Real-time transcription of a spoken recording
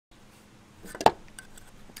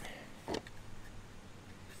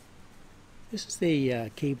This is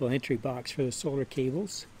the cable entry box for the solar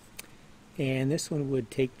cables, and this one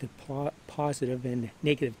would take the positive and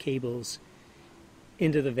negative cables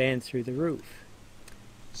into the van through the roof.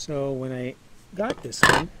 So when I got this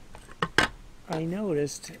one, I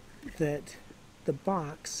noticed that the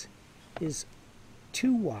box is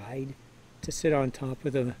too wide to sit on top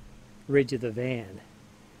of the ridge of the van,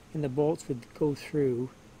 and the bolts would go through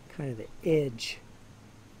kind of the edge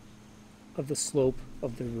of the slope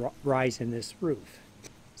of the rise in this roof.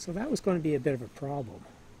 So that was going to be a bit of a problem.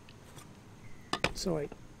 So I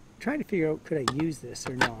tried to figure out, could I use this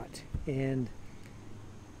or not, and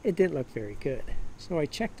it didn't look very good. So I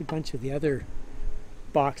checked a bunch of the other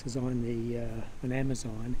boxes on the on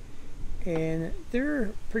Amazon, and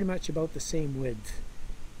they're pretty much about the same width.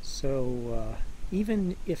 So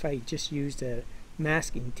even if I just used a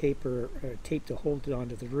masking tape or tape to hold it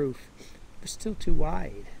onto the roof, it was still too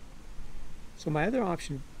wide. So my other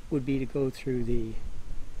option would be to go through the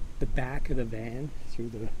back of the van,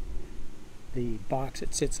 through the box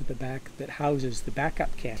that sits at the back that houses the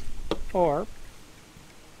backup cam. Or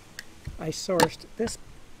I sourced this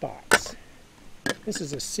box. This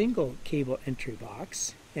is a single cable entry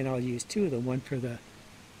box, and I'll use two of them, one for the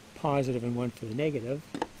positive and one for the negative.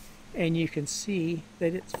 And you can see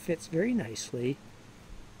that it fits very nicely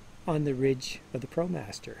on the ridge of the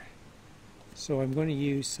ProMaster. So I'm going to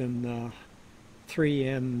use some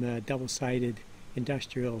 3M double-sided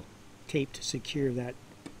industrial tape to secure that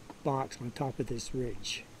box on top of this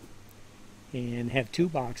ridge, and have two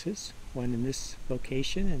boxes, one in this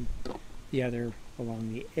location and the other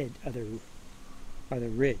along the other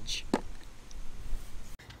ridge.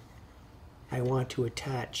 I want to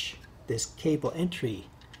attach this cable entry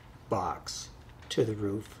box to the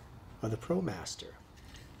roof of the ProMaster,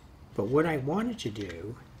 but what I wanted to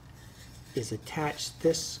do is attach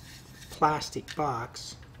this plastic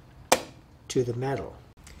box to the metal.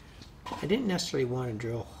 I didn't necessarily want to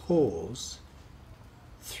drill holes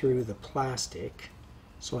through the plastic,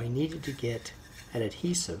 so I needed to get an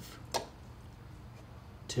adhesive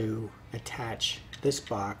to attach this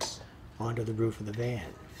box onto the roof of the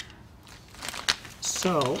van.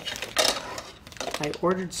 So I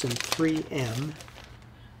ordered some 3M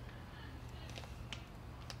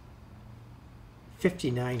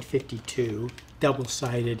 5952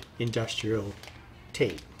 double-sided industrial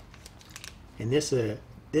tape, and this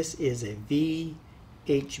is a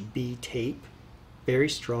VHB tape, very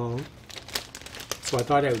strong, so I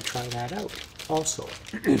thought I would try that out also.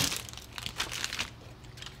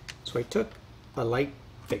 So I took a light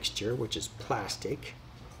fixture, which is plastic.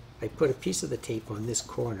 I put a piece of the tape on this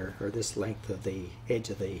corner, or this length of the edge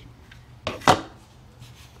of the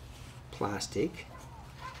plastic,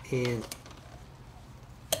 and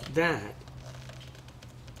that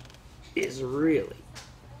is really,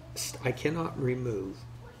 I cannot remove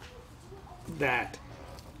that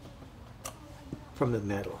from the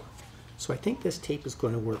metal. So I think this tape is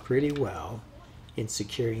going to work really well in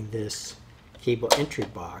securing this cable entry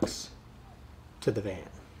box to the van.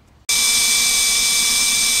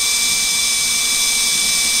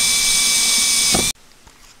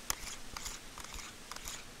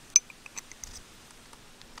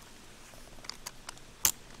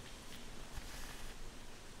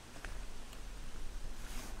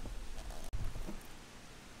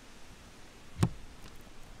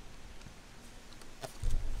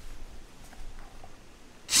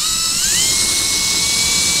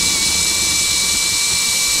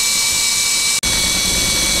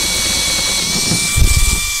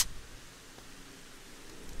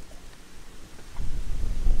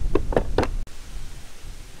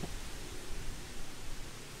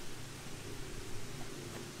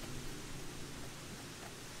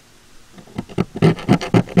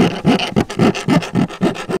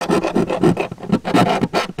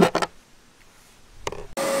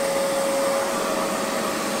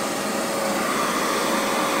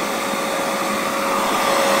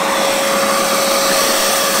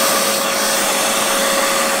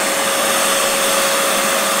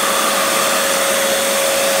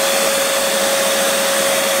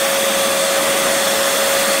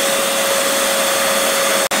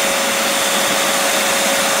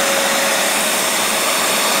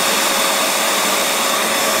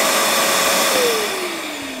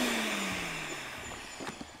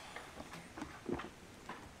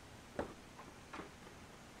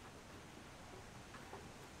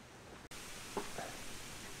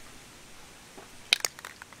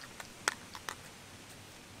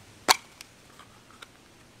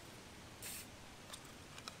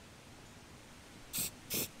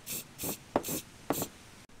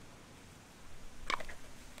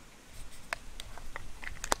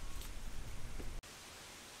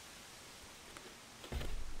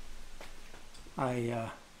 I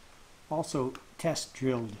also test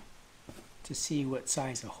drilled to see what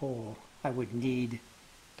size of hole I would need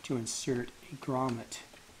to insert a grommet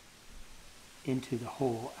into the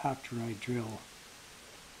hole after I drill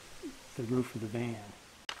the roof of the van.